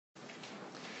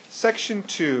Section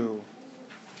 2.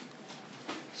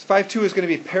 5.2 is going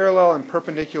to be parallel and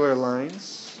perpendicular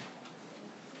lines.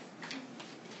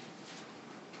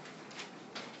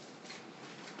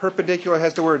 Perpendicular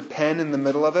has the word pen in the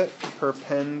middle of it.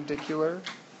 Perpendicular.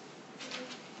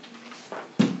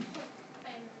 If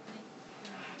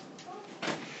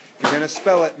you're going to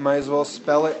spell it, might as well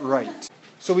spell it right.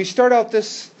 So we start out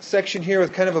this section here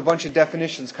with kind of a bunch of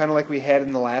definitions, kind of like we had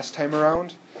in the last time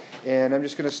around. And I'm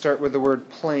just going to start with the word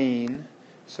plane.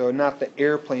 So not the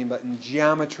airplane, but in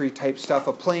geometry type stuff.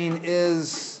 A plane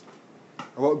is,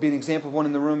 or what would be an example of one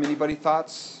in the room? Anybody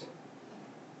thoughts?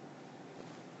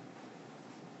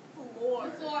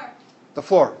 Floor. The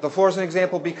floor. The floor is an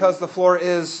example because the floor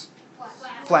is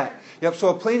flat. Yep, so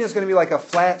a plane is going to be like a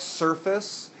flat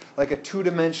surface, like a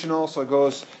two-dimensional, so it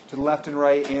goes to the left and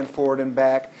right and forward and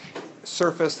back,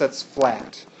 surface that's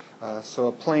flat. So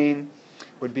a plane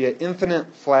would be an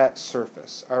infinite flat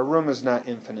surface. Our room is not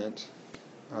infinite.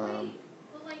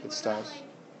 It stops. Like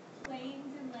planes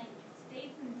and like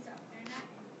states and stuff? They're not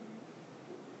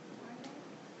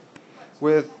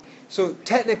infinite. So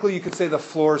technically you could say the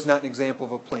floor is not an example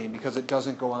of a plane because it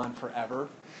doesn't go on forever.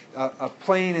 A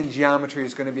plane in geometry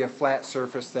is going to be a flat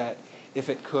surface that, if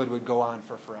it could, would go on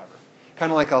for forever.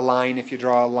 Kind of like a line. If you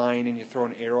draw a line and you throw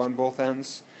an arrow on both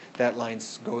ends, that line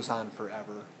goes on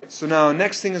forever. So now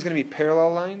next thing is going to be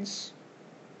parallel lines.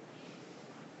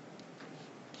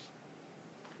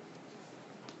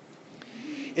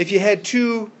 If you had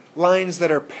two lines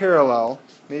that are parallel,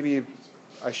 maybe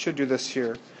I should do this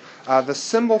here. The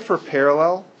symbol for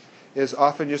parallel is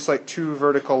often just like two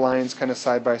vertical lines kind of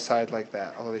side by side like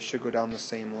that, although they should go down the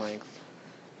same length.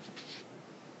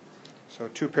 So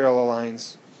two parallel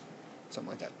lines,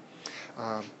 something like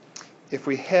that. If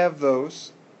we have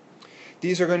those,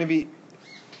 these are going to be,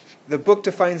 the book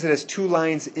defines it as two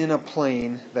lines in a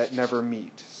plane that never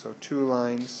meet. So two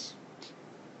lines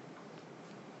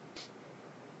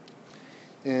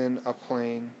in a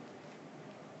plane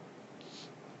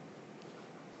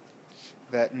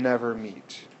that never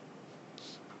meet.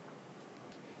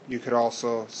 You could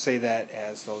also say that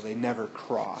as though they never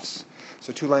cross.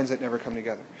 So two lines that never come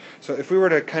together. So if we were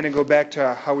to kind of go back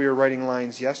to how we were writing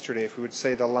lines yesterday, if we would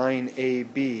say the line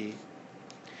AB,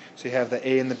 so you have the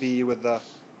A and the B with the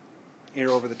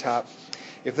arrow over the top.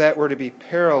 If that were to be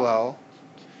parallel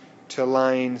to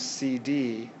line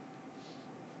CD,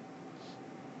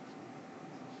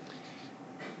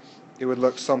 it would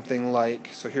look something like,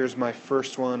 so here's my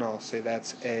first one, I'll say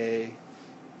that's A,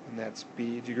 and that's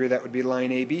B. Do you agree that would be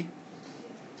line AB?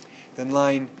 Then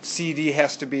line CD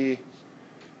has to be,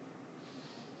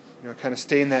 kind of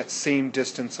stay in that same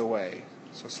distance away.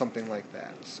 So something like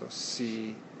that. So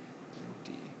C and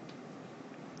D.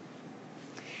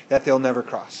 That they'll never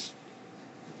cross.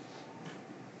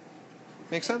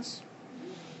 Make sense?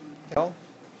 Well,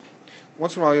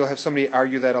 once in a while you'll have somebody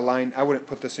argue that a line, I wouldn't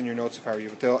put this in your notes if I were you,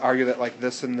 but they'll argue that like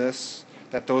this and this,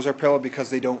 that those are parallel because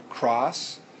they don't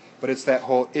cross. But it's that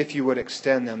whole, if you would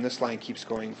extend them, this line keeps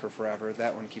going for forever,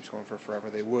 that one keeps going for forever,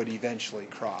 they would eventually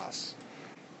cross.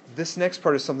 This next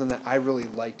part is something that I really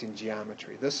liked in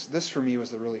geometry. This for me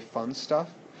was the really fun stuff.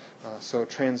 So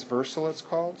transversal it's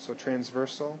called. So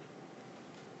transversal.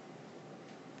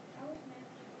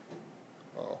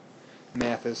 Oh,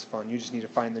 math is fun. You just need to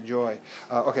find the joy.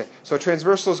 Okay, so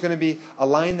transversal is going to be a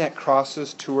line that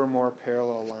crosses two or more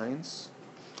parallel lines.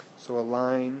 So a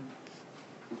line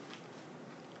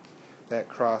that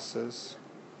crosses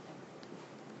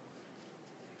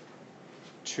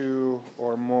two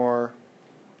or more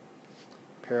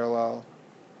parallel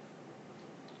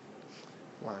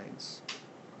lines.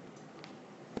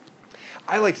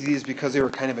 I liked these because they were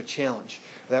kind of a challenge.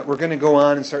 That we're going to go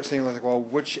on and start saying like, well,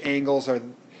 which angles are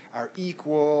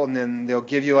equal, and then they'll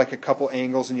give you like a couple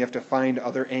angles and you have to find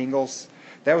other angles.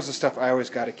 That was the stuff I always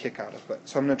got a kick out of.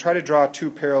 So I'm going to try to draw two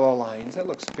parallel lines. That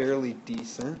looks fairly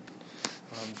decent.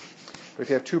 But if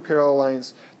you have two parallel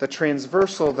lines, the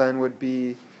transversal then would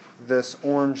be this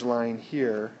orange line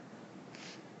here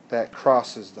that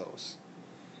crosses those.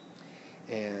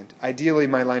 And ideally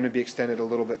my line would be extended a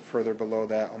little bit further below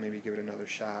that. I'll maybe give it another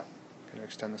shot. Kind of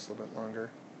extend this a little bit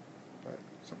longer, but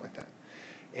something like that.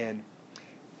 And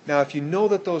now if you know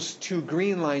that those two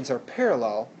green lines are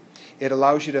parallel, it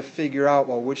allows you to figure out,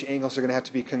 well, which angles are going to have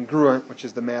to be congruent, which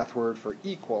is the math word for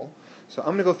equal. So I'm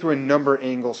going to go through and number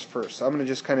angles first. So I'm going to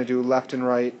just kind of do left and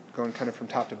right, going kind of from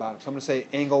top to bottom. So I'm going to say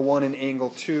angle 1 and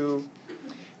angle 2.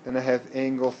 Then I have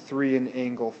angle 3 and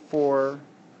angle 4.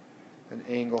 Then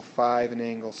angle 5 and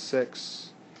angle 6.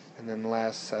 And then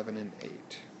last 7 and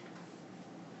 8.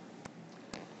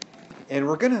 And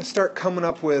we're going to start coming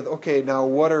up with, okay, now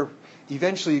what are,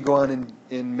 eventually you go on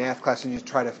in math class and you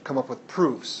try to come up with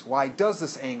proofs. Why does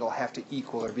this angle have to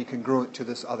equal or be congruent to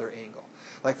this other angle?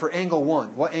 Like for angle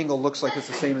 1, what angle looks like it's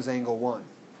the same as angle 1?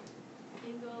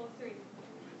 Angle 3.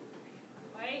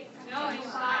 Wait, no, angle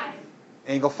 5.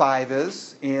 Angle 5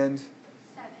 is, and 7.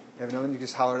 you have another one, you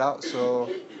just holler it out.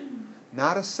 So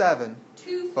not a 7,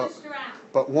 2 flipped around.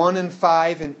 but 1 and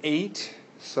 5 and 8.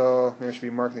 So maybe I should be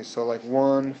marking these. So like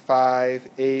 1, 5,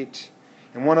 8,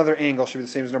 and one other angle should be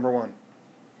the same as number 1.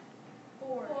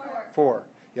 4. 4.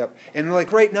 Yep. And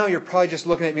like right now, you're probably just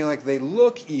looking at me like they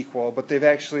look equal, but they've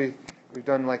actually, we've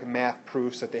done like math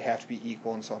proofs that they have to be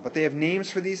equal and so on. But they have names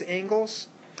for these angles.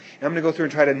 And I'm going to go through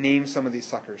and try to name some of these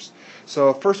suckers.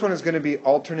 So first one is going to be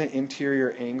alternate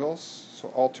interior angles. So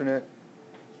alternate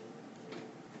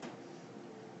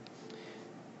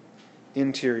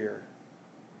interior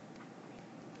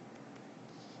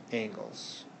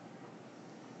angles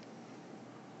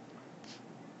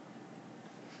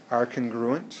are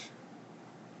congruent.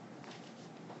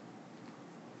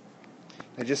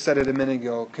 I just said it a minute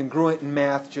ago. Congruent in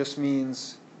math just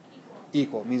means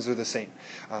equal, means they're the same.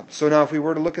 So now if we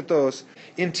were to look at those,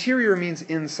 interior means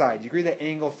inside. You agree that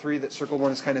angle 3, that circled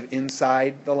one, is kind of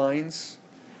inside the lines?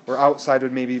 Or outside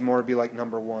would maybe more be like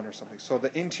number 1 or something. So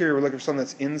the interior, we're looking for something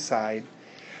that's inside,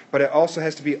 but it also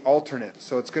has to be alternate.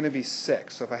 So it's going to be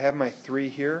 6. So if I have my 3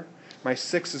 here, my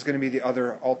 6 is going to be the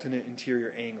other alternate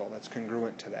interior angle that's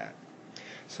congruent to that.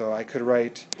 So I could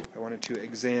write, if I wanted to,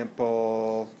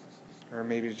 example, or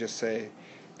maybe just say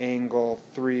angle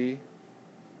 3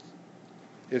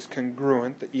 is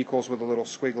congruent, the equals with a little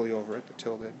squiggly over it, the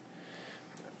tilde.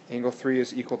 Angle 3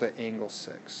 is equal to angle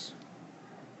 6.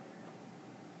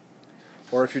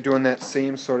 Or if you're doing that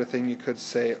same sort of thing, you could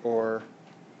say, or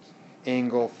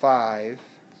angle 5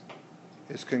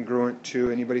 is congruent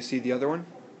to, anybody see the other one?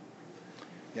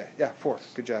 Yeah, 4.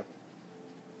 Good job.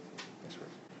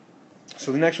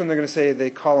 So the next one they're going to say, they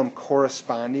call them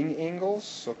corresponding angles.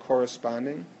 So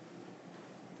corresponding.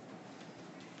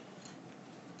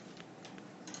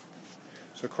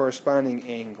 So corresponding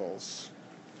angles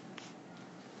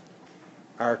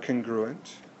are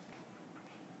congruent.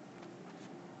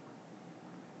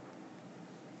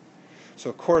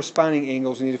 So corresponding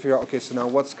angles, we need to figure out, okay, so now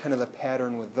what's kind of the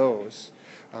pattern with those?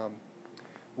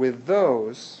 With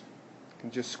those, I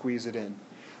can just squeeze it in.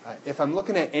 If I'm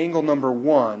looking at angle number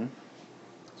 1,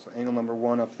 so angle number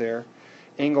 1 up there,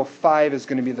 angle 5 is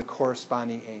going to be the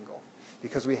corresponding angle.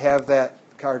 Because we have that,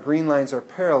 our green lines are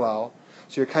parallel,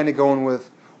 so you're kind of going with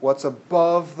what's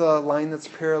above the line that's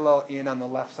parallel and on the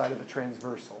left side of the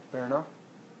transversal. Fair enough?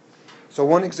 So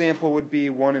one example would be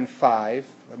 1 and 5.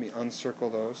 Let me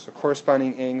uncircle those. So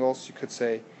corresponding angles, you could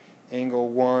say angle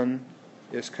 1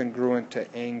 is congruent to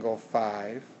angle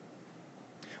 5.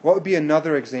 What would be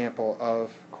another example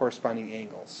of corresponding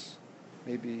angles?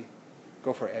 Maybe,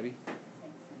 go for it, Abby.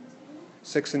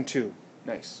 6 and 2.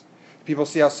 Nice. People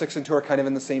see how 6 and 2 are kind of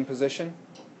in the same position?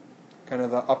 Kind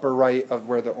of the upper right of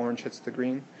where the orange hits the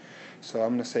green. So I'm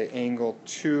going to say angle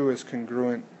 2 is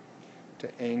congruent to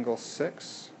angle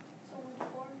 6.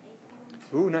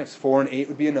 Ooh, nice. 4 and 8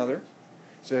 would be another.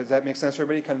 So does that make sense for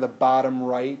everybody? Kind of the bottom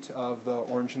right of the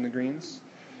orange and the greens.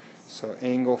 So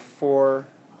angle 4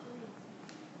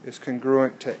 is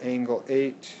congruent to angle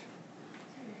 8.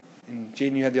 And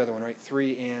Jaden, you had the other one, right?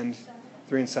 3 and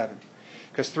 7.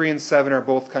 Because 3 and 7 are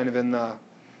both kind of in the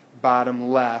bottom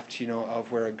left,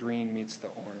 of where a green meets the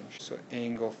orange. So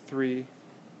angle 3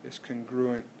 is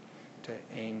congruent to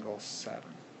angle 7.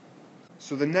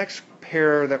 So the next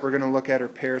pair that we're going to look at, or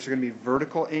pairs, are going to be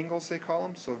vertical angles, they call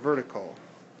them. So vertical.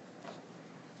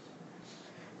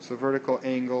 So vertical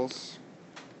angles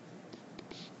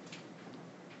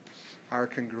are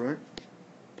congruent.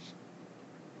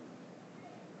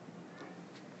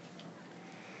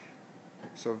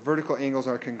 So vertical angles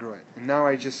are congruent. And now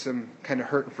I just am kind of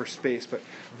hurting for space, but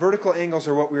vertical angles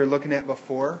are what we were looking at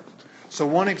before. So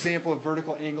one example of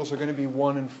vertical angles are going to be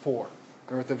 1 and 4.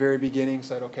 Remember at the very beginning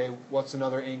said, okay, what's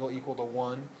another angle equal to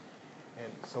 1?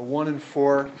 And so 1 and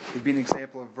 4 would be an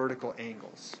example of vertical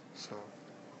angles. So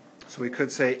we could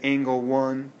say angle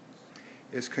 1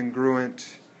 is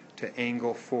congruent to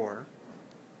angle 4.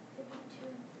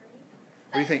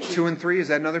 What do you think? 2 and 3, is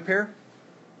that another pair?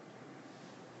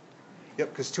 Yep,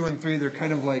 because 2 and 3, they're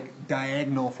kind of like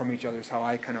diagonal from each other is how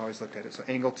I kind of always looked at it. So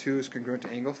angle 2 is congruent to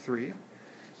angle 3.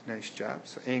 Nice job.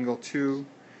 So angle 2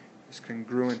 is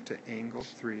congruent to angle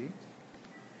 3.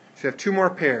 So you have 2 more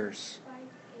pairs.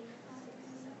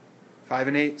 5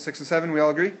 and 8, 6 and 7, we all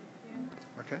agree?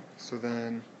 Yeah. Okay, so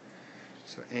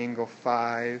angle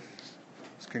 5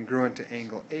 is congruent to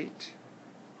angle 8.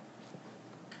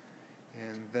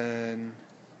 And then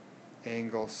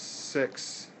angle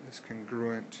 6 is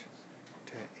congruent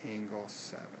to angle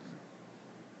 7.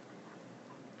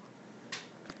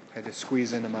 I had to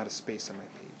squeeze in a amount of space on my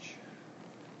page.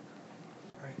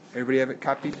 All right. Everybody have it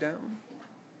copied down?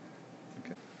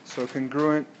 Okay. So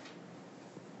congruent,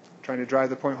 trying to drive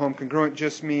the point home, congruent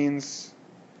just means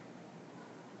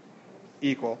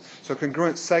equal. So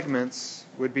congruent segments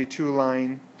would be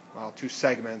two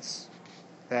segments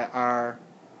that are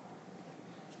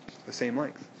the same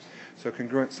length. So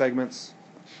congruent segments,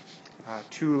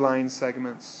 two line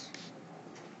segments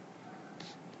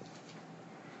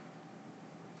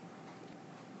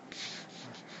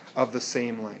of the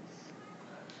same length.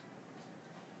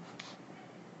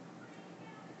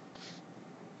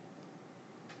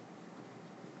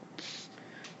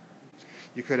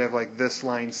 You could have like this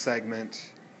line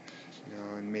segment,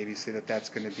 and maybe say that that's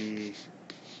going to be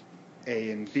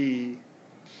A and B.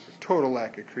 Total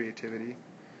lack of creativity.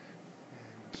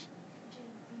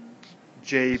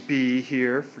 JB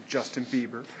here for Justin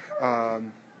Bieber. Do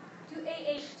AA.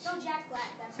 No, Jack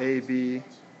Black. That's AB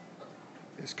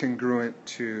is congruent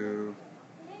to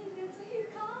Hey, that's what you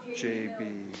call it.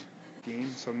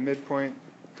 JB. So midpoint.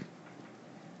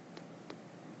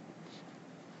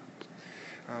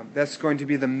 That's going to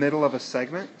be the middle of a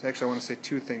segment. Actually, I want to say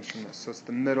two things from this. So it's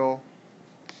the middle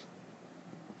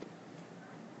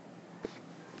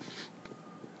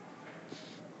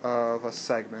of a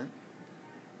segment.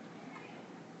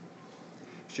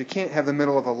 So you can't have the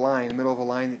middle of a line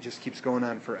that just keeps going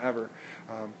on forever.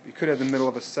 You could have the middle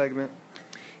of a segment,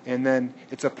 and then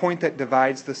it's a point that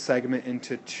divides the segment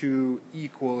into two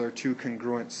equal or two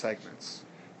congruent segments.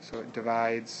 So it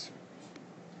divides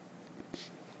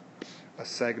a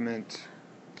segment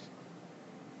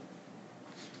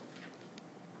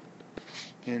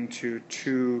into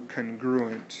two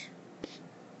congruent,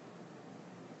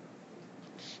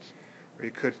 or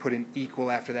you could put an equal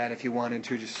after that if you wanted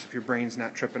to, just if your brain's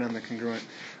not tripping on the congruent,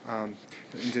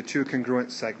 into two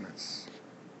congruent segments.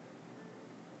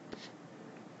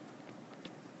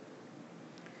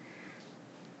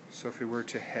 So if we were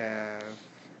to have,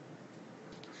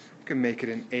 we can make it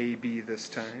an AB this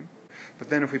time. But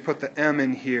then if we put the M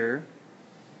in here,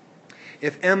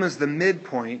 if M is the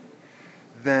midpoint,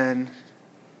 then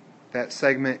that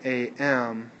segment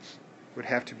AM would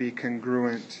have to be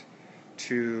congruent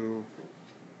to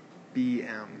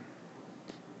BM.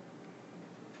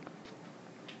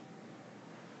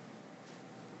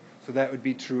 So that would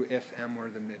be true if M were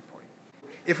the midpoint.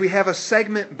 If we have a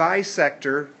segment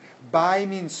bisector, bi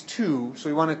means two, so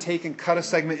we want to take and cut a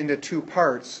segment into two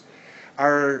parts.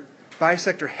 Our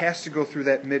bisector has to go through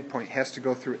that midpoint, has to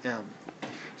go through M.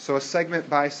 So a segment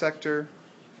bisector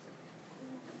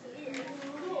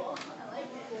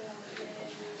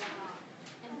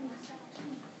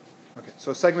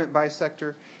a segment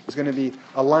bisector is going to be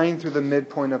a line through the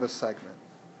midpoint of a segment.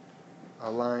 A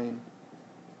line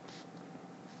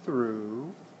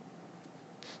through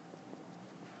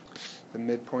the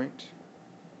midpoint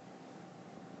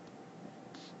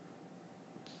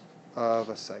of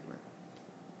a segment.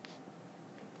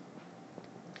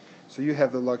 So you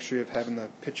have the luxury of having the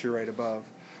picture right above,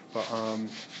 but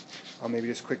I'll maybe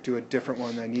just quick do a different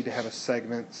one. I need to have a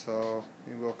segment, so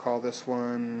maybe we'll call this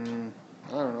one,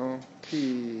 I don't know,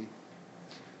 P,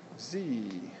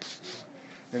 Z.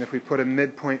 And if we put a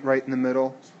midpoint right in the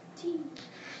middle,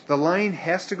 the line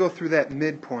has to go through that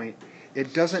midpoint.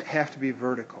 It doesn't have to be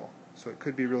vertical, so it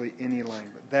could be really any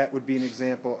line, but that would be an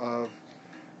example of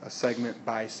a segment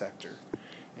bisector.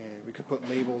 And we could put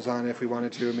labels on it if we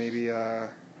wanted to, maybe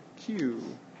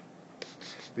Q.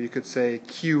 But you could say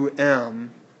QM,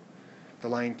 the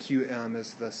line QM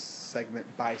is the segment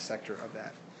bisector of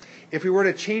that. If we were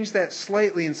to change that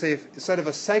slightly and say, if, instead of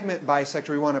a segment bisector,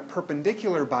 we want a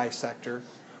perpendicular bisector,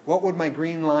 what would my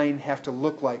green line have to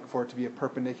look like for it to be a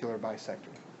perpendicular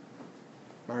bisector?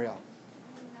 Marielle?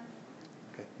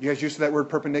 Okay. You guys used to that word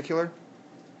perpendicular?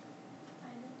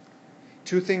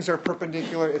 Two things are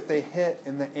perpendicular if they hit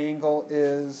and the angle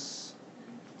is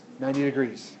 90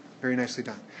 degrees. Very nicely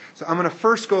done. So I'm going to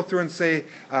first go through and say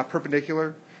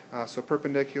perpendicular. So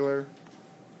perpendicular.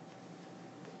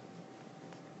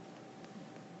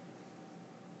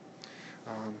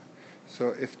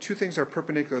 So if two things are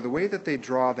perpendicular, the way that they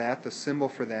draw that, the symbol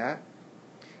for that,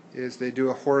 is they do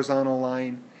a horizontal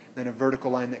line, then a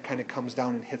vertical line that kind of comes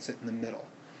down and hits it in the middle.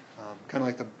 Kind of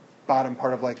like the bottom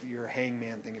part of like your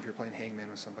hangman thing if you're playing hangman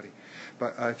with somebody.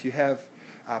 But if you have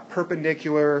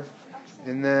perpendicular,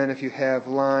 and then if you have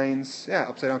lines,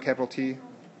 upside down capital T,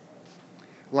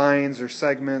 lines or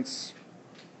segments,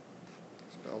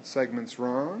 spelled segments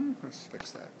wrong, let's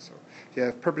fix that. So if you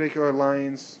have perpendicular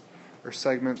lines or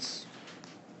segments,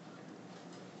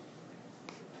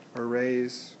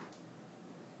 arrays.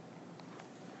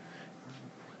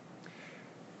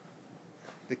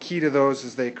 The key to those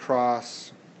is they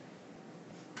cross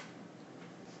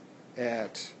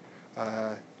at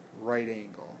a right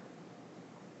angle.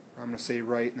 I'm going to say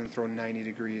right and then throw 90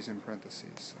 degrees in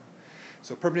parentheses.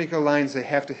 So perpendicular lines, they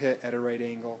have to hit at a right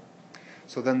angle.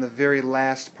 So then the very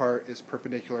last part is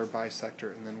perpendicular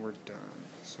bisector, and then we're done.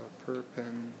 So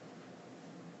perpen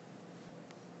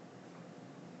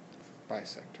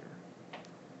bisector.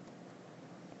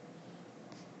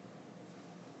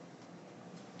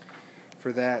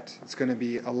 For that, it's going to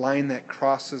be a line that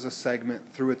crosses a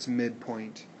segment through its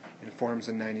midpoint and forms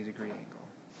a 90-degree angle.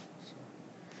 So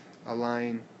a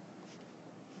line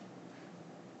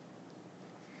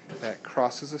that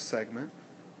crosses a segment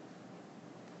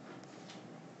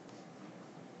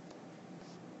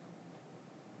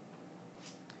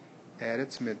at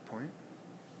its midpoint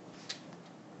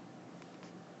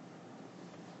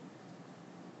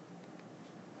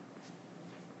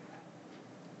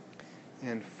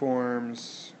and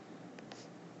forms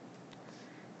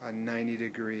a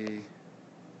 90-degree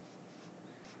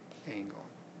angle.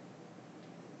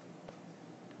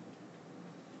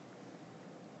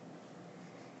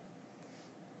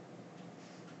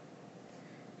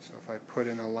 So if I put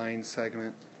in a line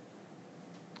segment,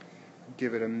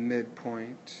 give it a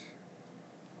midpoint,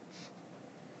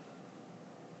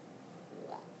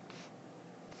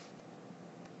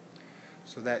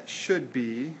 so that should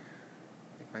be,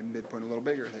 make my midpoint a little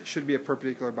bigger, that should be a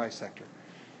perpendicular bisector.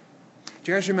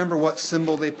 Do you guys remember what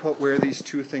symbol they put where these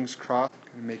two things cross?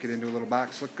 Make it into a little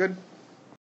box look good?